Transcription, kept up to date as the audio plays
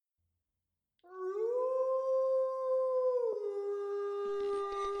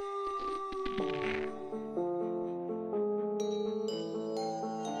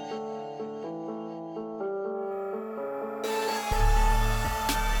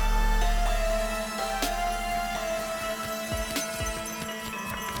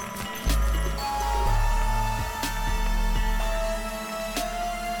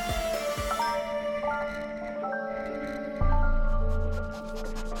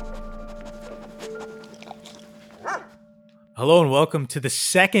Hello and welcome to the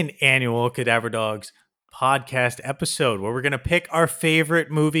second annual Cadaver Dogs podcast episode where we're going to pick our favorite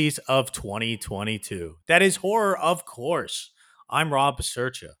movies of 2022. That is horror, of course. I'm Rob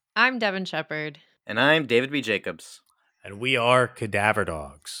Basercha. I'm Devin Shepard. And I'm David B. Jacobs. And we are Cadaver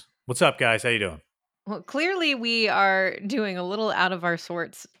Dogs. What's up, guys? How you doing? Well, clearly we are doing a little out of our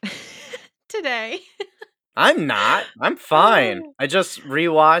sorts today. I'm not. I'm fine. I just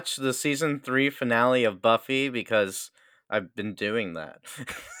rewatched the season 3 finale of Buffy because I've been doing that.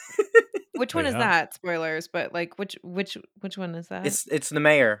 Which one is that? Spoilers, but like which one is that? It's the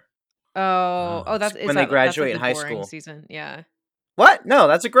mayor. That's when they graduate that's like high the boring school season. Yeah. What? No,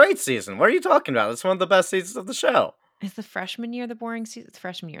 that's a great season. What are you talking about? It's one of the best seasons of the show. Is the freshman year the boring season? It's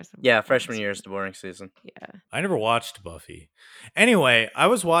freshman year. Freshman year is the boring season. Yeah. I never watched Buffy. Anyway, I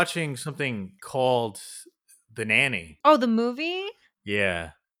was watching something called The Nanny. Oh, the movie? Yeah.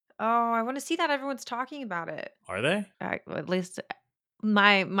 Oh, I want to see that. Everyone's talking about it. Are they? At least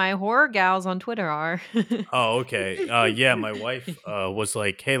my horror gals on Twitter are. Oh, okay. Yeah, my wife was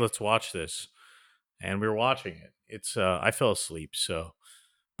like, "Hey, let's watch this," and we were watching it. It's I fell asleep,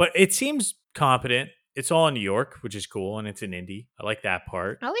 but it seems competent. It's all in New York, which is cool, and it's an indie. I like that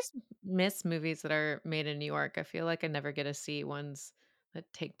part. I always miss movies that are made in New York. I feel like I never get to see ones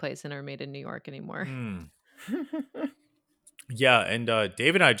that take place and are made in New York anymore. Yeah, and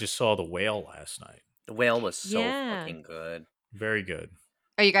Dave and I just saw The Whale last night. The Whale was so fucking good. Very good.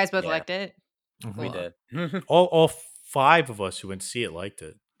 Oh, you guys both liked it? We did. all five of us who went to see it liked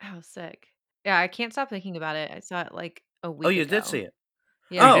it. Oh, sick. Yeah, I can't stop thinking about it. I saw it like a week ago. Oh, you did see it?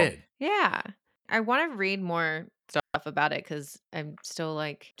 Yeah. Oh, you did? Yeah. I want to read more stuff about it because I'm still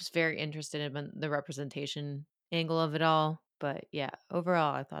like just very interested in the representation angle of it all. But yeah,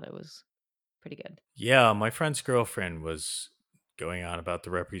 overall, I thought it was pretty good. Yeah, my friend's girlfriend was going on about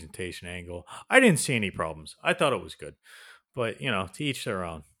the representation angle. I didn't see any problems. I thought it was good. But, to each their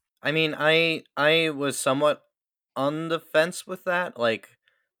own. I mean, I was somewhat on the fence with that. Like,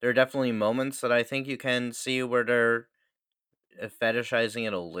 there are definitely moments that I think you can see where they're fetishizing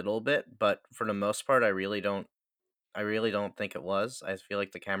it a little bit, but for the most part, I really don't think it was. I feel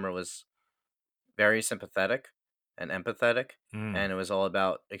like the camera was very sympathetic and empathetic, and it was all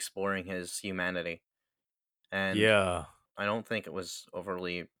about exploring his humanity. And yeah, I don't think it was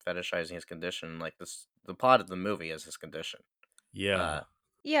overly fetishizing his condition. Like the plot of the movie is his condition. Yeah.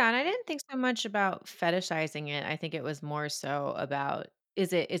 Yeah, and I didn't think so much about fetishizing it. I think it was more so about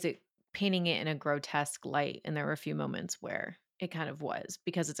is it painting it in a grotesque light? And there were a few moments where it kind of was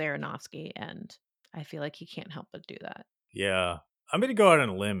because it's Aronofsky, and I feel like he can't help but do that. Yeah. I'm going to go out on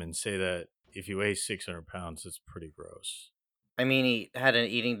a limb and say that if you weigh 600 pounds, it's pretty gross. I mean, he had an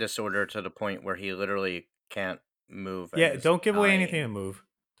eating disorder to the point where he literally can't move. Yeah, don't give away anything to move.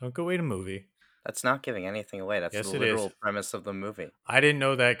 Don't go away to movie. That's not giving anything away. That's yes, the literal premise of the movie. I didn't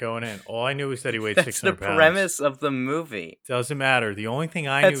know that going in. All I knew is that he weighed 600 pounds. That's the premise of the movie. Doesn't matter. The only thing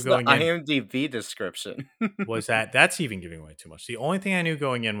I knew going in... IMDb description. was that... That's even giving away too much. The only thing I knew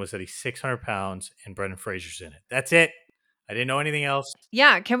going in was that he's 600 pounds and Brendan Fraser's in it. That's it. I didn't know anything else.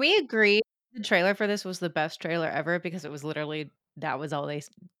 Yeah, can we agree the trailer for this was the best trailer ever because it was literally... that was all they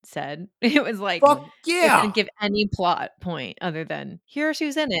said. It was like... Fuck yeah! It didn't give any plot point other than, here's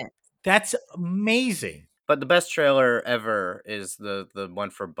who's in it. That's amazing. But the best trailer ever is the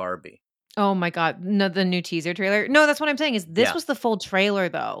one for Barbie. Oh my god, no, the new teaser trailer. No, that's what I'm saying is this was the full trailer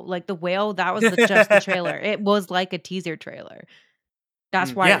though. Like The Whale, that was just the trailer. It was like a teaser trailer.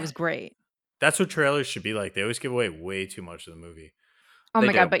 That's why it was great. That's what trailers should be like. They always give away way too much of the movie. Oh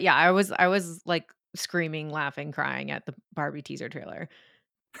my god, but yeah, I was like screaming, laughing, crying at the Barbie teaser trailer.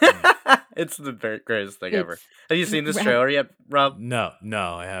 It's the greatest thing ever. Have you seen this trailer yet, Rob? No,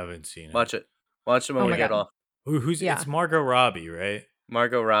 I haven't seen it. Watch it. Watch it when we get off. It's Margot Robbie, right?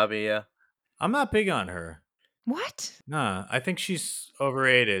 Margot Robbie, yeah. I'm not big on her. What? Nah, I think she's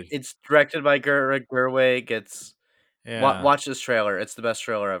overrated. It's directed by Greg Gerwig. Watch this trailer. It's the best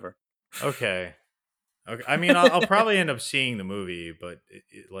trailer ever. Okay. I mean, I'll probably end up seeing the movie, but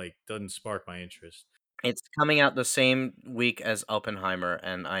it like doesn't spark my interest. It's coming out the same week as Oppenheimer,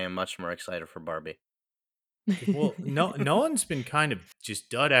 and I am much more excited for Barbie. Well, Nolan's been kind of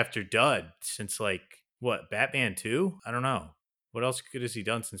just dud after dud since Batman 2? I don't know. What else good has he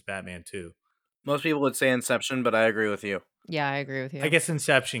done since Batman 2? Most people would say Inception, but I agree with you. Yeah, I agree with I you. guess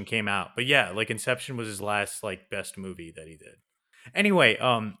Inception came out, but yeah, like Inception was his last like best movie that he did. Anyway,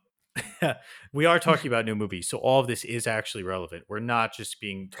 we are talking about new movies, so all of this is actually relevant. We're not just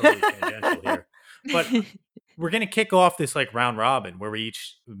being totally tangential here. But we're gonna kick off this like round robin where we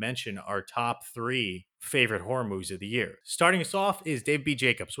each mention our top 3 favorite horror movies of the year. Starting us off is Dave B.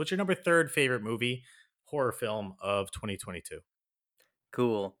 Jacobs. What's your number 3rd favorite movie, horror film of 2022?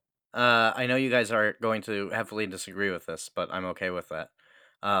 Cool. I know you guys are going to heavily disagree with this, but I'm okay with that.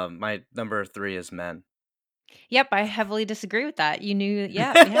 My number 3 is Men. Yep, I heavily disagree with that. You knew,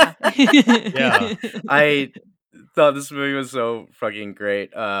 yeah, yeah. Yeah. I thought this movie was so fucking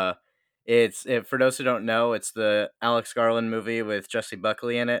great. For those who don't know, it's the Alex Garland movie with Jesse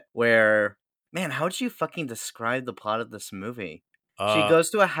Buckley in it. Where, man, how would you fucking describe the plot of this movie? She Uh goes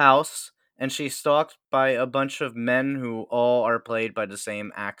to a house and she's stalked by a bunch of men who all are played by the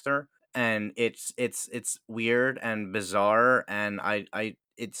same actor, and it's weird and bizarre, and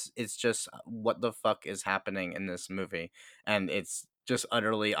it's just what the fuck is happening in this movie, and it's just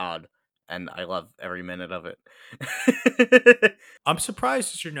utterly odd, and I love every minute of it. I'm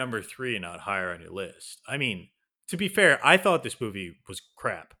surprised it's your number 3 and not higher on your list. I mean, to be fair, I thought this movie was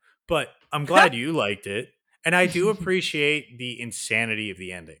crap, but I'm glad you liked it, and I do appreciate the insanity of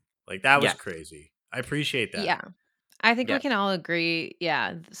the ending. Like that was Yes, crazy. I appreciate that. Yeah. I think we yes. can all agree,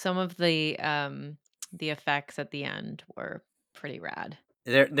 yeah, some of the effects at the end were pretty rad.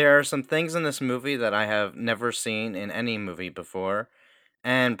 There are some things in this movie that I have never seen in any movie before,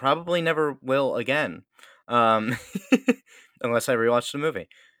 and probably never will again, um, unless I rewatch the movie.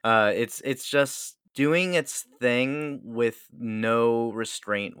 It's just doing its thing with no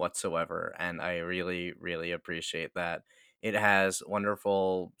restraint whatsoever, and I really really appreciate that. It has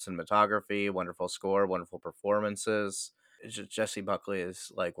wonderful cinematography, wonderful score, wonderful performances. Jessie Buckley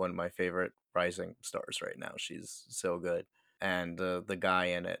is like one of my favorite rising stars right now. She's so good, and the guy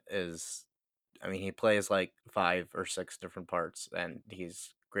in it is, I mean, he plays like 5 or 6 different parts, and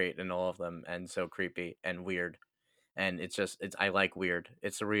he's great in all of them, and so creepy and weird. And it's I like weird.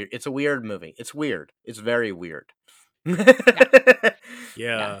 It's a weird movie. It's weird. It's very weird. Yeah. It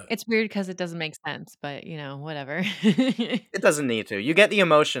Yeah. Yeah. It's weird because it doesn't make sense, but, whatever. doesn't need to. You get the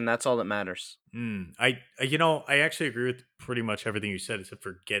emotion. That's all that matters. I actually agree with pretty much everything you said except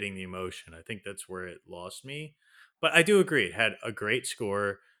for getting the emotion. I think that's where it lost me. But I do agree. It had a great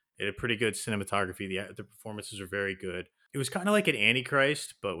score. It had pretty good cinematography. The performances were very good. It was kind of like an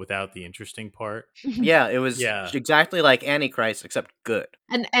Antichrist, but without the interesting part. Yeah, it was Yeah. exactly like Antichrist, except good.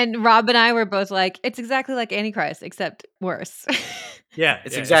 And Rob and I were both like, "It's exactly like Antichrist, except worse." Yeah.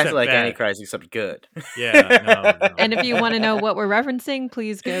 It's Yeah. exactly Except like bad. Antichrist, except good. Yeah. No, And no. if you wanna know what we're referencing,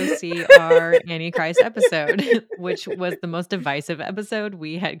 please go see our Antichrist episode, which was the most divisive episode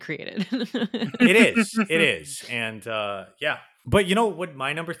we had created. It is. It is. And yeah. But you know what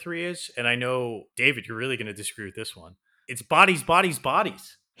my number 3 is? And I know, David, you're really going to disagree with this one. It's Bodies, Bodies,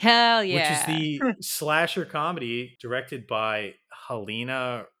 Bodies, Hell which is yeah. the slasher comedy directed by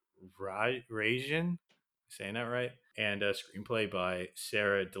Helena Rajan. Saying that right? And a screenplay by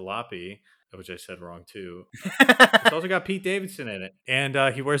Sarah Delapi, which I said wrong too. It's also got Pete Davidson in it, and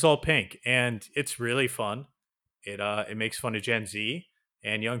he wears all pink, and it's really fun. It makes fun of Gen Z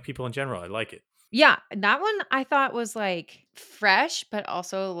and young people in general. I like it. Yeah, that one I thought was, like, fresh, but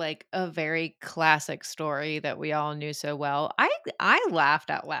also, like, a very classic story that we all knew so well. I laughed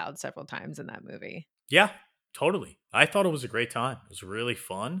out loud several times in that movie. Yeah, totally. I thought it was a great time. It was really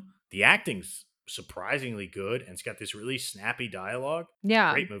fun. The acting's surprisingly good, and it's got this really snappy dialogue. It's a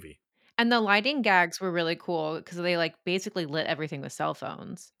Yeah, great movie. and the lighting gags were really cool because they, like, basically lit everything with cell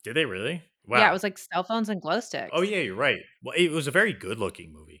phones. Did they really? Yeah, it Wow. was like cell phones and glow Oh sticks. yeah, you're right. Well, it was a very good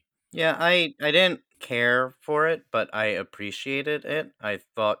looking movie. Yeah, I didn't care for it, but I appreciated it. I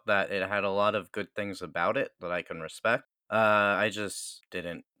thought that it had a lot of good things about it that I can respect. I just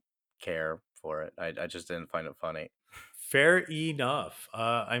didn't care for it. I just didn't find it funny. Fair enough.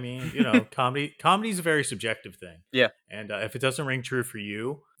 I mean, comedy is a very subjective thing, Yeah. and if it doesn't ring true for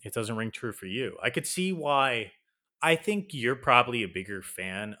you, it doesn't ring true for you. I could see why. I think you're probably a bigger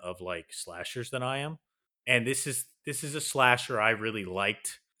fan of like slashers than I am, and this is a slasher I really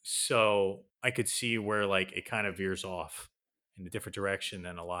liked, so I could see where like it kind of veers off in a different direction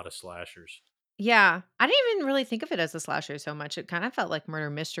than a lot of slashers. Yeah, I didn't even really think of it as a slasher so much. It kind of felt like murder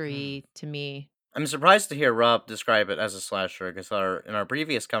Hmm. mystery to me. I'm surprised to hear Rob describe it as a slasher because in our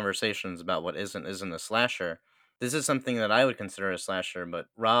previous conversations about what isn't a slasher, this is something that I would consider a slasher, but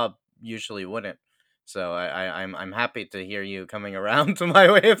Rob usually wouldn't. So I'm happy to hear you coming around to my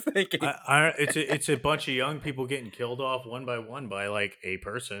way of thinking. It's a bunch of young people getting killed off one by one by like a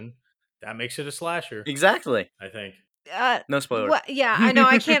person. That makes it a slasher, Exactly. I think. No spoilers. What? Yeah, I know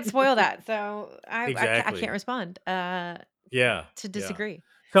I can't spoil that, so I can't Exactly. respond. Yeah. To Yeah. disagree.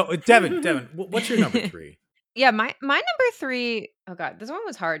 So, Devin, what's your number 3? Yeah, my number 3, oh god, this one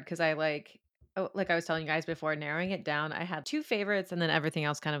was hard because like I was telling you guys before, narrowing it down, I had 2 favorites and then everything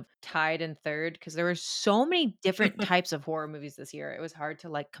else kind of tied in third because there were so many different types of horror movies this year. It was hard to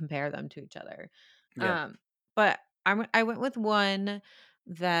like compare them to each other. Yeah. But I went with one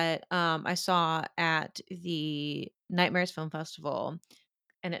that I saw at the Nightmares Film Festival,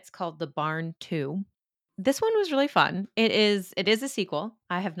 and it's called The Barn 2. This one was really fun. It is a sequel.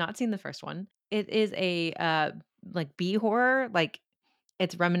 I have not seen the first one. It is a like B horror, like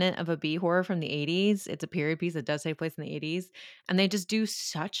it's remnant of a B horror from the 80s. It's a period piece that does take place in the 80s, and they just do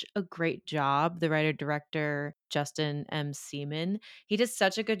such a great job. The writer director Justin M. Seaman, he does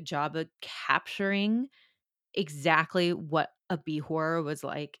such a good job of capturing exactly what a B horror was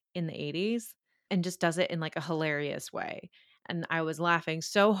like in the 80s and just does it in like a hilarious way. And I was laughing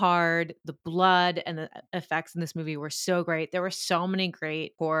so hard. The blood and the effects in this movie were so great. There were so many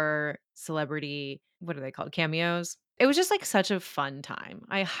great horror celebrity, what are they called? Cameos. It was just like such a fun time.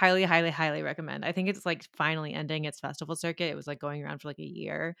 I highly, highly, highly recommend. I think it's like finally ending its festival circuit. It was like going around for like a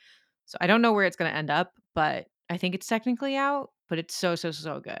year. So I don't know where it's going to end up, but I think it's technically out, but it's so, so,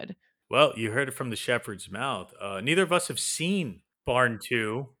 so good. Well, you heard it from the shepherd's mouth. Neither of us have seen Barn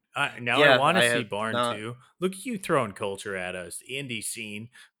 2. Now I Yeah, want to I see have Barn not. 2. Look at you throwing culture at us. The indie scene,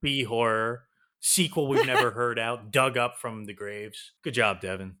 B horror, sequel we've never heard out, dug up from the graves. Good job,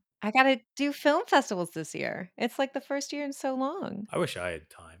 Devin. I gotta do film festivals this year. It's like the first year in so long. I wish I had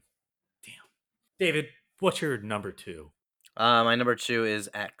time. Damn. David, what's your number 2? My number 2 is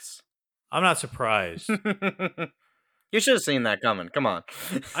X. I'm not surprised. You should have seen that coming. Come on.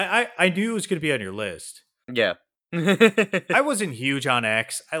 I knew it was going to be on your list. Yeah. I wasn't huge on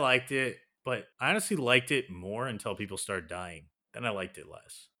X. I liked it, but I honestly liked it more until people started dying. Then I liked it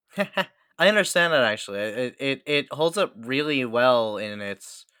less. I understand that actually. It holds up really well in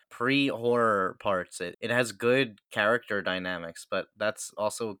its pre-horror parts. It has good character dynamics, but that's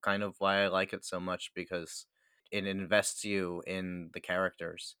also kind of why I like it so much because it invests you in the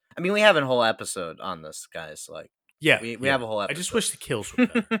characters. I mean, we have a whole episode on this, guys. Like, Yeah, we have a whole I just episode. wish the kills were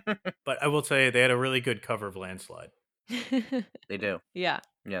better. But I will tell you, they had a really good cover of Landslide. They do. Yeah.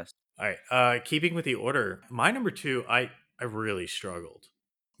 Yes. All right. Keeping with the order, my number 2, I really struggled.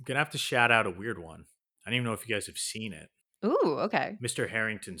 I'm gonna have to shout out a weird one. I don't even know if you guys have seen it. Ooh, okay. Mr.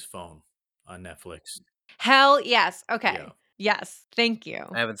 Harrington's Phone on Netflix. Hell yes. Okay. Yeah. Yes. Thank you.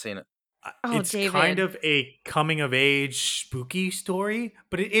 I haven't seen it. Oh, It's kind David. of a coming of age spooky story,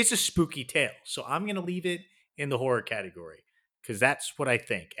 but it is a spooky tale. So I'm going to leave it in the horror category because that's what I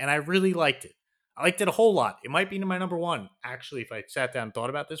think. And I really liked it. I liked it a whole lot. It might be my number 1, actually, if I sat down and thought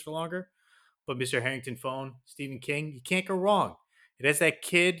about this for longer. But Mr. Harrington Phone, Stephen King, you can't go wrong. It has that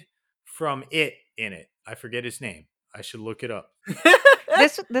kid from It in it. I forget his name. I should look it up.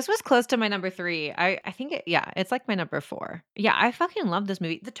 This was close to my number 3. I think it's like my number 4. Yeah, I fucking love this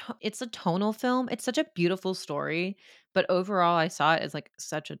movie. It's a tonal film. It's such a beautiful story, but overall I saw it as like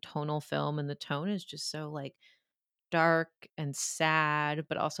such a tonal film, and the tone is just so like dark and sad,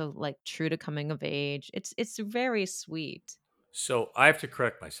 but also like true to coming of age. It's very sweet. So I have to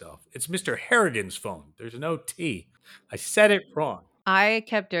correct myself. It's Mr. Harrigan's Phone. There's no T. I said it wrong. I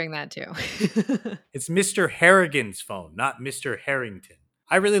kept doing that too. It's Mr. Harrigan's Phone, not Mr. Harrington.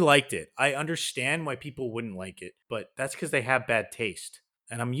 I really liked it. I understand why people wouldn't like it, but that's because they have bad taste.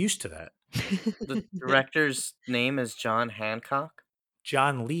 And I'm used to that. The director's name is John Hancock.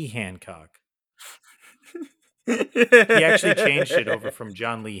 John Lee Hancock. He actually changed it over from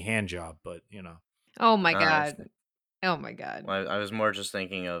John Lee Handjob, but you know. Oh my I see. god. Oh my god. Well, I was more just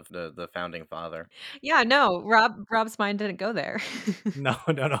thinking of the founding father. Yeah, no, Rob's mind didn't go there. No.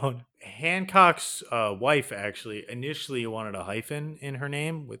 Hancock's wife actually initially wanted a hyphen in her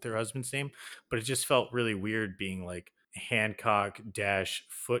name with her husband's name, but it just felt really weird being like Hancock dash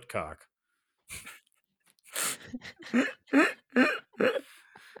Footcock.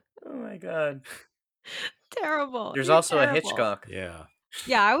 Oh my god. Terrible. There's You're also a terrible. Hitchcock. Yeah.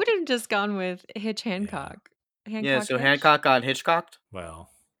 Yeah, I would have just gone with Hitch Hancock. Yeah, so Hitch? Hancock got Hitchcocked. Well,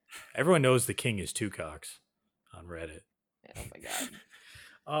 everyone knows the king is two cocks on Reddit. Oh my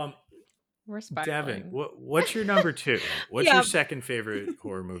god. We're Devin, spiraling. what's your number 2? What's Yeah. your second favorite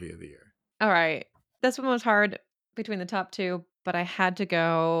horror movie of the year? All right. This one was hard between the top 2, but I had to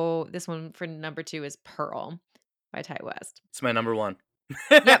go. This one for number 2 is Pearl by Ty West. It's my number 1.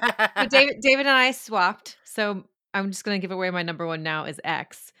 Yep. So David and I swapped. So I'm just gonna give away my number 1 now is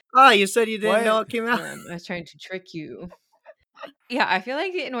X. Ah, you said you didn't know What? it came out. I was trying to trick you. Yeah, I feel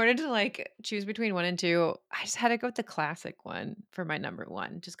like in order to, like, choose between 1 and 2, I just had to go with the classic one for my number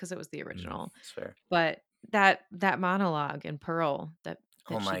 1 just because it was the Mm. original. It's fair. But that monologue in Pearl Oh that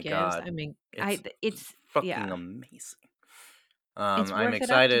she my gives, god. I mean, It's it's fucking yeah, amazing. it's I'm worth it up to be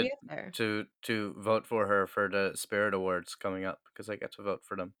excited up there. to vote for her for the Spirit Awards coming up because I get to vote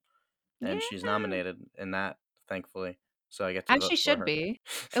for them, and she's Yeah. nominated in that, thankfully, so I get to As she vote for should her. be.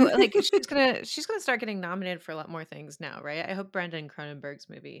 Like, she's gonna start getting nominated for a lot more things now, right? I hope Brandon Cronenberg's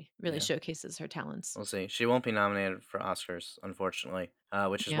movie really Yeah, showcases her talents. we'll see. She won't be nominated for Oscars, unfortunately,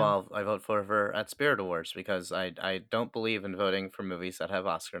 which is Yeah. why I vote for her at Spirit Awards because I don't believe in voting for movies that have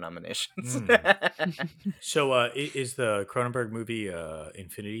Oscar nominations. Mm. So, is the Cronenberg movie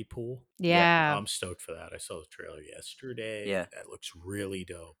Infinity Pool? Yeah, Yeah. I'm stoked for that. I saw the trailer yesterday. yeah. That looks really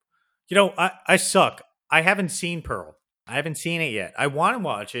dope. I suck. I haven't seen Pearl. I haven't seen it yet. I want to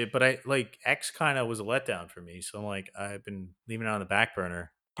watch it, but I like X kind of was a letdown for me. So I'm like, I've been leaving it on the back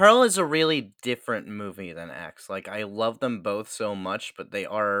burner. Pearl is a really different movie than X. Like I love them both so much, but they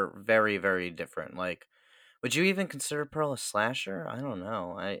are very, very different. Like, would you even consider Pearl a slasher? I don't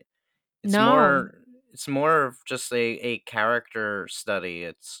know. It's No. more of just a character study.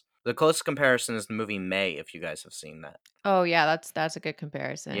 It's the closest comparison is the movie May, if you guys have seen that. Oh, yeah, that's a good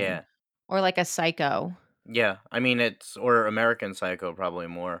comparison. Yeah. Or like a Psycho. Yeah. I mean it's or American Psycho probably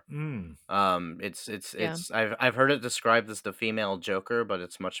more. Mm. Yeah. I've heard it described as the female Joker, but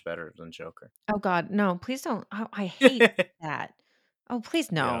it's much better than Joker. Oh god, no, please don't. Oh, I hate that. Oh, please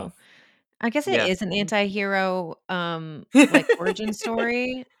Yeah. no. I guess it Yeah. is an anti-hero, like, origin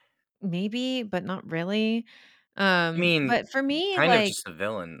story, maybe, but not really. I mean, But for me, kind of like just a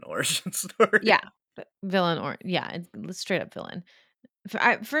villain origin story. yeah, villain or yeah, it's straight up villain.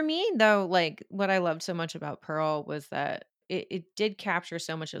 For me, though, like, what I loved so much about Pearl was that it did capture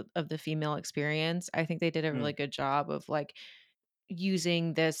so much of the female experience. I think they did a Mm, really good job of, like,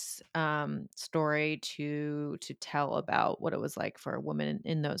 using this story to tell about what it was like for a woman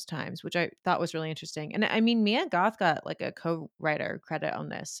in those times, which I thought was really interesting. And I mean, Mia Goth got like a co-writer credit on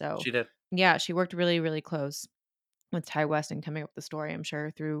this, so she did. yeah, she worked really really close with Ty West and coming up with the story, I'm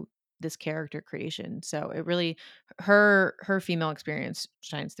sure, through this character creation. So it really her female experience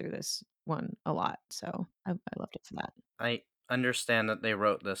shines through this one a lot. So I loved it for that. I understand that they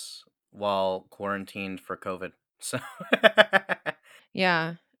wrote this while quarantined for COVID. So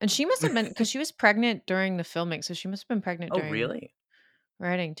Yeah. And she must have been because she was pregnant during the filming, so she must have been pregnant Oh, during really?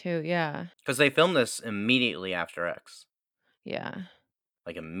 writing too. Yeah. Because they filmed this immediately after X. Yeah.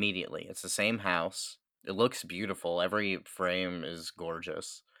 Like, immediately. It's the same house. It looks beautiful. Every frame is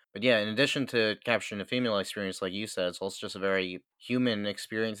gorgeous. But yeah, in addition to capturing a female experience, like you said, it's also just a very human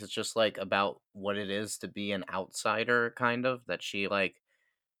experience. It's just like about what it is to be an outsider, kind of. That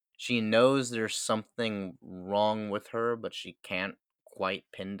she knows there's something wrong with her, but she can't quite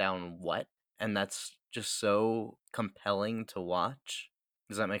pin down what. And that's just so compelling to watch.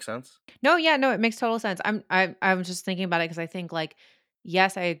 Does that make sense? No, yeah, no, it makes total sense. I'm just thinking about it because I think like,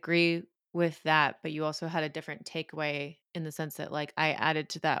 yes, I agree with that, but you also had a different takeaway in the sense that like I added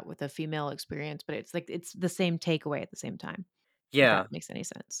to that with a female experience, but it's like it's the same takeaway at the same time, if that Yeah. makes any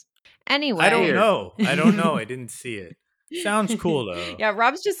sense. I don't Anyway. Weird. know. I don't know. I didn't see it. Sounds cool though. Yeah,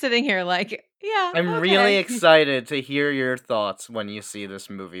 Rob's just sitting here like, yeah, I'm really okay. excited to hear your thoughts when you see this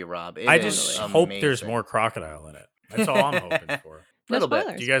movie, Rob. It I is just Totally. hope there's amazing. more crocodile in it. That's all I'm hoping for. No Little bit. Do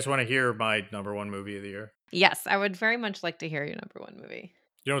spoilers. you guys want to hear my number one movie of the year? Yes, I would very much like to hear your number one movie.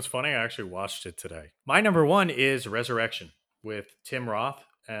 You know what's funny? I actually watched it today. My number one is Resurrection with Tim Roth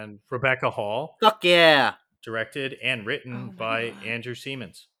and Rebecca Hall, Fuck yeah. directed and Oh written my by god. Andrew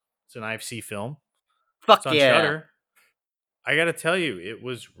Siemens. It's an IFC film. It's Fuck on yeah. Shutter. I got to tell you, it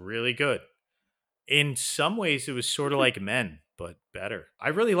was really good. In some ways, it was sort of like Men, but better. I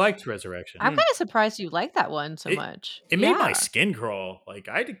really liked Resurrection. I'm Mm. kinda surprised you like that one so It much. it made my Yeah. skin crawl. Like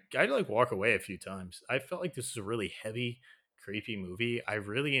I'd like walk away a few times. I felt like this was a really heavy, creepy movie. I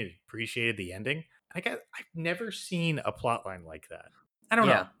really appreciated the ending. I've never seen a plot line like that. I don't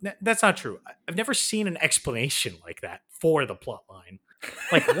know. Yeah. That's not true. I've never seen an explanation like that for the plot line.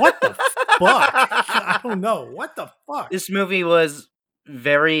 Like what the fuck? I don't know. What the fuck? This movie was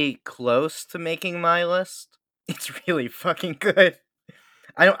very close to making my list. It's really fucking good.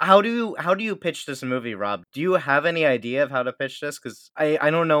 I don't how do you pitch this movie, Rob? Do you have any idea of how to pitch this? Because I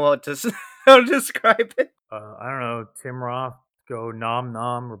don't know what to how to describe it. I don't know. Tim Roth go nom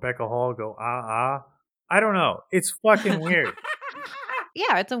nom. Rebecca Hall go ah ah. I don't know. It's fucking weird.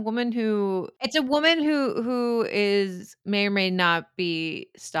 Yeah, it's a woman who is may or may not be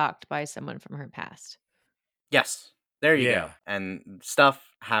stalked by someone from her past, Yes. There you go. Yeah. And stuff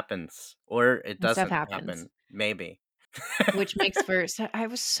happens or it and stuff doesn't happens. happen. Maybe. Which makes for I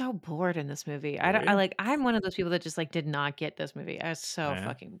was so bored in this movie. Were you? I'm one of those people that just, like, did not get this movie. I was Oh, so yeah.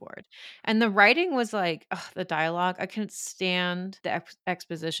 fucking bored. And the writing was like ugh, the dialogue, I couldn't stand the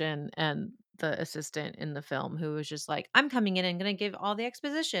exposition and the assistant in the film who was just like, "I'm coming in and gonna give all the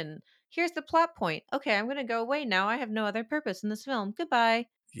exposition. Here's the plot point. Okay, I'm gonna go away now. I have no other purpose in this film. Goodbye."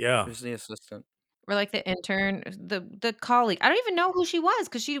 Yeah. Who's the assistant? Or like the intern, the colleague. I don't even know who she was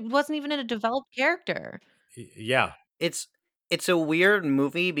because she wasn't even a developed character. Yeah. It's it's a weird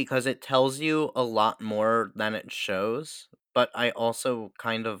movie because it tells you a lot more than it shows, but I also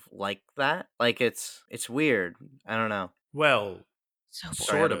kind of like that. Like it's weird. I don't know. Well, So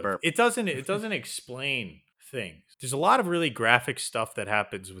Sorry, I had sort boring. a of. burp. It doesn't explain things. There's a lot of really graphic stuff that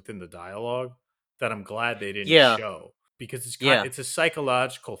happens within the dialogue that I'm glad they didn't Yeah, show because yeah. it's a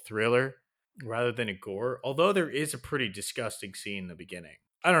psychological thriller rather than a gore. Although there is a pretty disgusting scene in the beginning.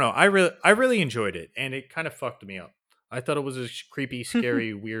 I don't know. I really enjoyed it and it kind of fucked me up. I thought it was a creepy,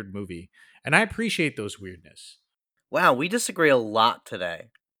 scary, weird movie, and I appreciate those weirdness. Wow, we disagree a lot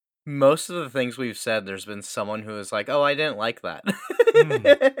today. Most of the things we've said, there's been someone who is like, "Oh, I didn't like that." Hmm.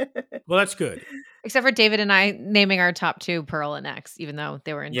 Well, that's good. Except for David and I naming our top 2 Pearl and X, even though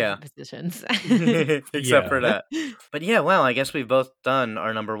they were in Yeah. different positions. Except for Yeah. that. But yeah, wow, I guess we've both done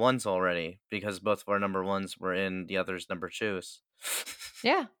our number ones already because both of our number ones were in the other's number twos.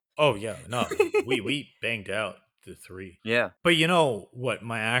 Yeah. Oh yeah, no, we banged out the three. Yeah. But you know what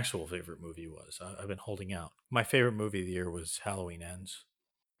my actual favorite movie was? I've been holding out. My favorite movie of the year was Halloween Ends.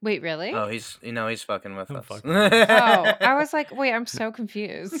 Wait, really? Oh, he's fucking with I'm us. fucking with you. Oh, I was like, "Wait, I'm so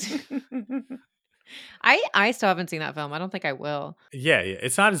confused." I still haven't seen that film. I don't think I will. Yeah, yeah.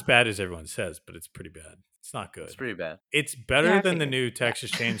 It's not as bad as everyone says, but it's pretty bad. It's not It's good. pretty bad. It's better Yeah, I than the figured. new Yeah.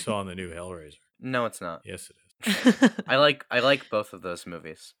 Texas Chainsaw and the new Hellraiser. No, it's not. Yes, it is. I like both of those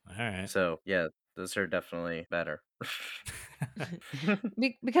movies. All right. So yeah, those are definitely better.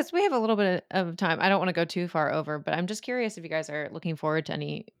 Because we have a little bit of time. I don't wanna go too far over, but I'm just curious if you guys are looking forward to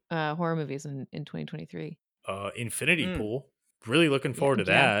any, horror movies in 2023. Infinity Mm. Pool. Really looking forward to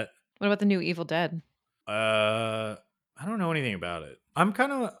Yeah. that. What about the new Evil Dead? I don't know anything about it. I'm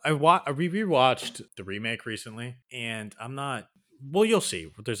kind of I rewatched the remake recently, and I'm not. Well, you'll see.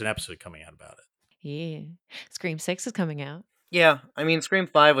 There's an episode coming out about it. Yeah. Scream 6 is coming out. Yeah, I mean Scream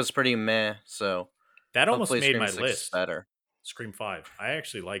 5 was pretty meh, so That almost hopefully made Scream my 6 is list. better. Scream 5. I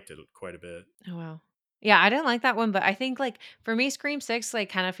actually liked it quite a bit. Oh, wow. Yeah, I didn't like that one, but I think, like, for me, Scream 6, like,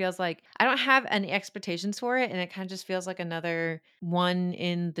 kinda feels like I don't have any expectations for it, and it kinda just feels like another one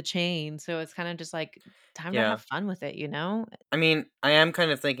in the chain, so it's kinda just, like, time to Yeah. have fun with it, you know? I mean, I am kind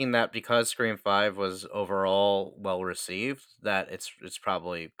of thinking that because Scream 5 was overall well received, that it's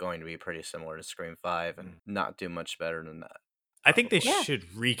probably going to be pretty similar to Scream 5 and Mm. not do much better than that. I think they Probably. Yeah, should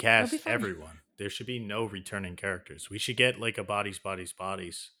it'll be recast fun. everyone. There should be no returning characters. We should get like a bodies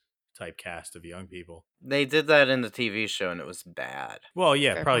type cast of young people. They did that in the TV show and it was bad. Well,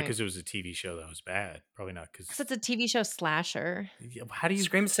 yeah, Fair probably point. because it was a TV show that was bad. Probably not 'Cause because. it's a TV show slasher. How do you?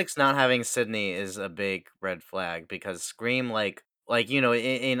 Scream 6 not having Sydney is a big red flag because Scream like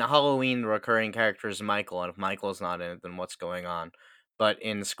in Halloween the recurring character is Michael and if Michael's not in it then what's going on? But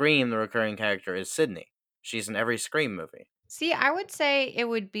in Scream the recurring character is Sydney. She's in every Scream movie. See, I would say it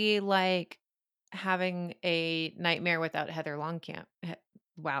would be like having a nightmare without Heather Longcamp.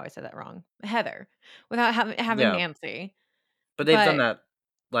 Wow, I said that wrong. Heather, without having Yeah, Nancy. but they've done But that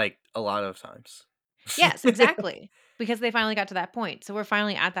like a lot of times. yes, exactly. Because they finally got to that point. So we're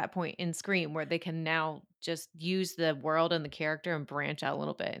finally at that point in Scream where they can now just use the world and the character and branch out a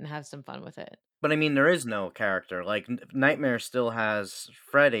little bit and have some fun with it. But I mean, there is no character. Like Nightmare still has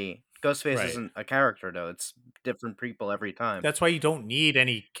Freddy. Ghostface Right. isn't a character though. It's different people every time. That's why you don't need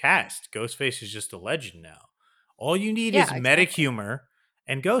any cast. Ghostface is just a legend now. All you need is Yeah, meta exactly. humor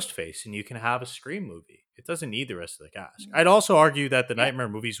and Ghostface, and you can have a Scream movie. It doesn't need the rest of the cast. I'd also argue that the Yeah. Nightmare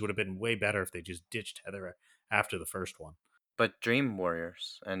movies would have been way better if they just ditched Heather after the first one. But Dream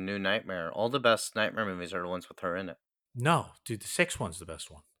Warriors and New Nightmare, all the best Nightmare movies are the ones with her in it. No, dude, the sixth one's the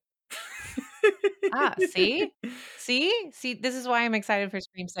best one. Ah, see? See, this is why I'm excited for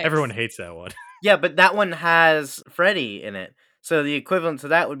Scream 6. Everyone hates that one. Yeah, but that one has Freddy in it. So the equivalent to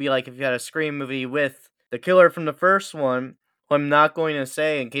that would be like if you had a Scream movie with the killer from the first one, who I'm not going to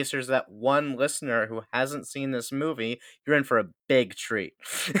say in case there's that one listener who hasn't seen this movie, you're in for a big treat.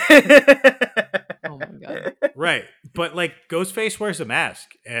 Oh my god. Right. But like Ghostface wears a mask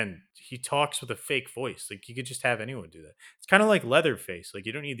and he talks with a fake voice. Like you could just have anyone do that. It's kind of like Leatherface. Like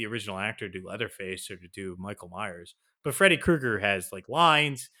you don't need the original actor to do Leatherface or to do Michael Myers. But Freddy Krueger has like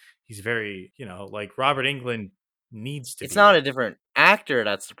lines. He's very, like Robert Englund needs to It's be. not a different actor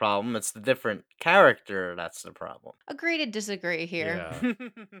that's the problem. It's the different character that's the problem. Agree to disagree here.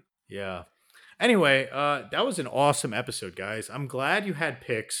 Yeah. Yeah. Anyway, that was an awesome episode, guys. I'm glad you had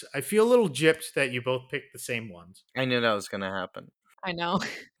picks. I feel a little gypped that you both picked the same ones. I knew that was going to happen. I know.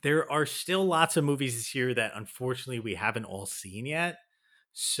 There are still lots of movies this year that unfortunately we haven't all seen yet.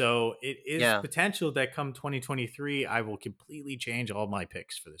 So it is Yeah. potential that come 2023, I will completely change all my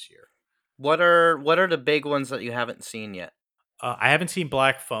picks for this year. What are the big ones that you haven't seen yet? I haven't seen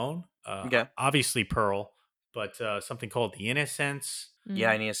Black Phone. Okay. Obviously Pearl, but something called The Innocents.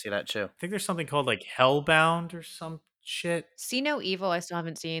 Yeah, I need to see that too. I think there's something called like Hellbound or some shit. See No Evil, I still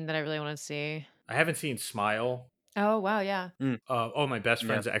haven't seen that I really want to see. I haven't seen Smile. Oh, wow, yeah. My best Yeah.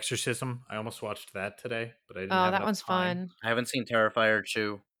 friend's Exorcism. I almost watched that today, but I didn't Oh, have that enough one's time. fun. I haven't seen Terrifier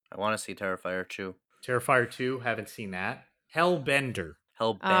 2. I want to see Terrifier 2. Terrifier 2, haven't seen that. Hellbender.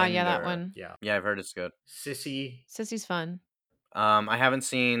 Hellbender. Yeah, that one. Yeah. Yeah, I've heard it's good. Sissy. Sissy's fun. I haven't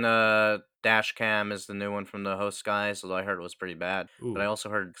seen Dash Cam is the new one from the host guys, although I heard it was pretty bad. Ooh. But I also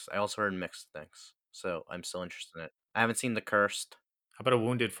heard mixed things. So I'm still interested in it. I haven't seen The Cursed. How about A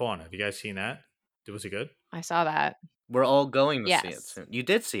Wounded Fawn? Have you guys seen that? Was it good? I saw that. We're all going to see it Yes. soon. You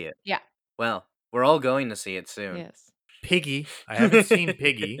did see it? Yeah. Well, we're all going to see it soon. Yes. Piggy. I haven't seen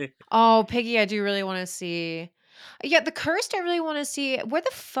Piggy. Oh, Piggy, I do really want to see. Yeah, The Cursed, I really want to see. Where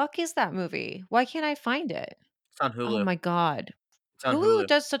the fuck is that movie? Why can't I find it? It's on Hulu. Oh my God. It's on Hulu Hulu.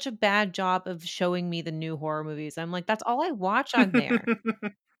 does such a bad job of showing me the new horror movies. I'm like, that's all I watch on there.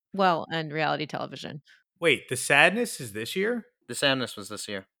 Well, and reality television. Wait, The Sadness is this year? The Sadness was this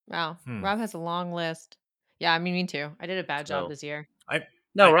year. Wow. Hmm. Rob has a long list. Yeah, I mean, me too. I did a bad job So- this year.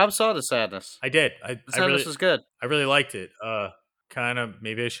 No, Rob saw The Sadness. I did. The I Sadness really was good. I really liked it. Kind of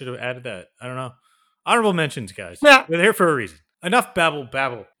maybe I should have added that. I don't know. Honorable mentions, guys. Yeah. We're there for a reason. Enough babble.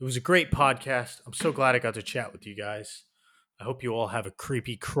 It was a great podcast. I'm so glad I got to chat with you guys. I hope you all have a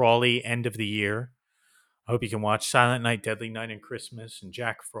creepy, crawly end of the year. I hope you can watch Silent Night, Deadly Night, and Christmas, and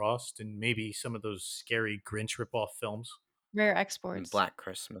Jack Frost, and maybe some of those scary Grinch ripoff films. Rare And exports. Black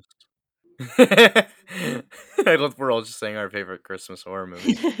Christmas. I love we're all just saying our favorite Christmas horror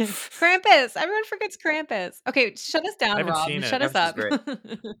movie. Krampus. Everyone forgets Krampus. Okay, shut us down, haven't Rob. seen it. Shut us Krampus up.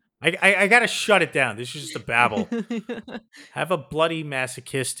 is I gotta shut it down. This is just a babble. Have a bloody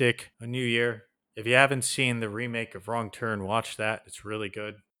masochistic a new year. If you haven't seen the remake of Wrong Turn, watch that. It's really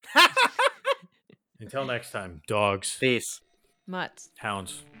good. Until next time, dogs, Peace. Mutts.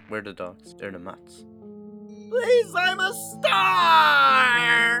 hounds. Where the dogs? They're the mutts. Please, I'm a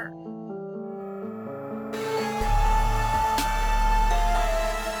star!